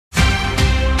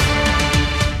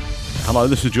Hello,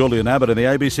 this is Julian Abbott in the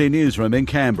ABC Newsroom in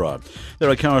Canberra. There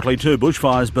are currently 2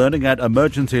 bushfires burning at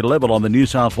emergency level on the New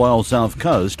South Wales south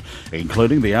coast,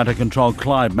 including the out-of-control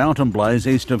Clyde mountain blaze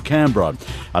east of Canberra.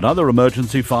 Another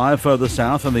emergency fire further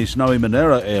south in the Snowy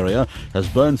Monera area has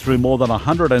burned through more than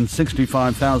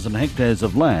 165,000 hectares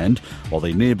of land, while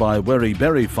the nearby Werry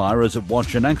Berry fire is at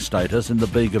watch and act status in the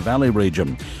Bega Valley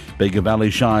region. Bega Valley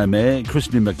Shire Mayor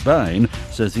Christy McBain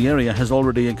says the area has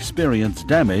already experienced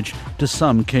damage to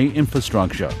some key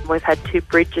infrastructure. We've had 2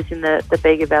 bridges in the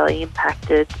Bega Valley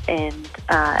impacted, and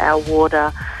our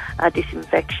water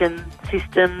disinfection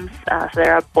systems. So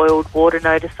there are boiled water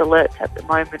notice alerts at the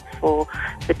moment for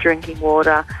drinking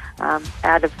water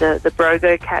out of the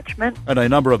Brogo catchment. And a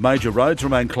number of major roads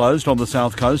remain closed on the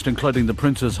south coast, including the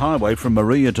Princes Highway from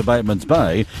Maria to Batemans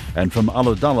Bay and from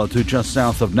Ulladulla to just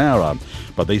south of Nowra.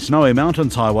 But the Snowy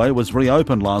Mountains Highway was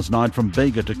reopened last night from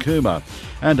Bega to Cooma.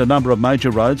 And a number of major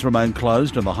roads remain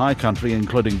closed in the high country,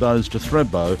 including those to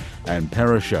Thredbo and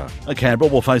Perisher.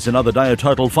 Canberra will face another day of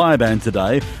total fire ban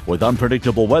today, with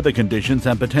unpredictable weather conditions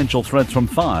and potential threats from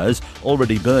fires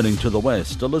already burning to the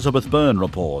west. Elizabeth Byrne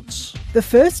reports. The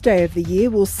first day of the year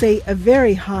will see a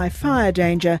very high fire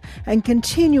danger and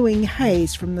continuing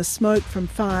haze from the smoke from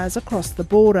fires across the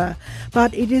border.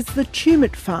 But it is the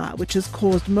Tumut fire which has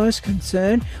caused most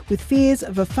concern, with fears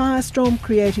of a firestorm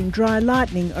creating dry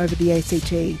lightning over the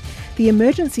ACT. The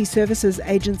Emergency Services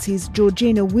Agency's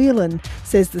Georgina Whelan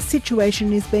says the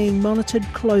situation is being monitored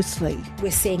closely.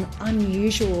 We're seeing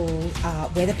unusual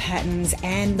weather patterns,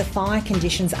 and the fire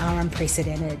conditions are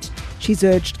unprecedented. She's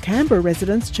urged Canberra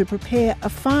residents to prepare a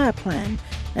fire plan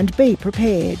and be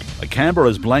prepared. Canberra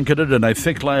is blanketed in a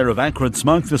thick layer of acrid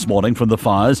smoke this morning from the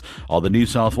fires on the New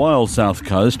South Wales south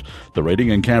coast. The reading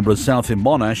in Canberra's south in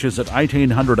Monash is at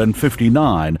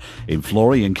 1,859. In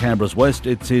Florey in Canberra's west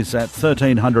it is at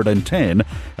 1,310,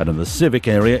 and in the Civic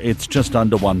area it's just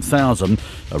under 1,000.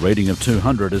 A reading of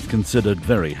 200 is considered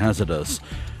very hazardous.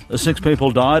 6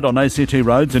 people died on ACT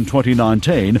roads in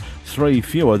 2019, 3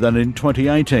 fewer than in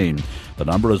 2018. The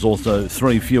number is also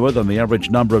 3 fewer than the average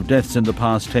number of deaths in the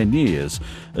past 10 years.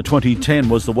 2010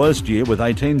 was the worst year with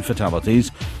 18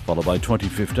 fatalities, followed by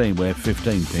 2015 where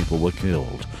 15 people were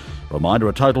killed. Reminder,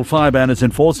 a total fire ban is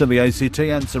in force in the ACT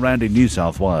and surrounding New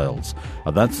South Wales.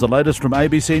 And that's the latest from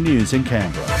ABC News in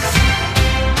Canberra.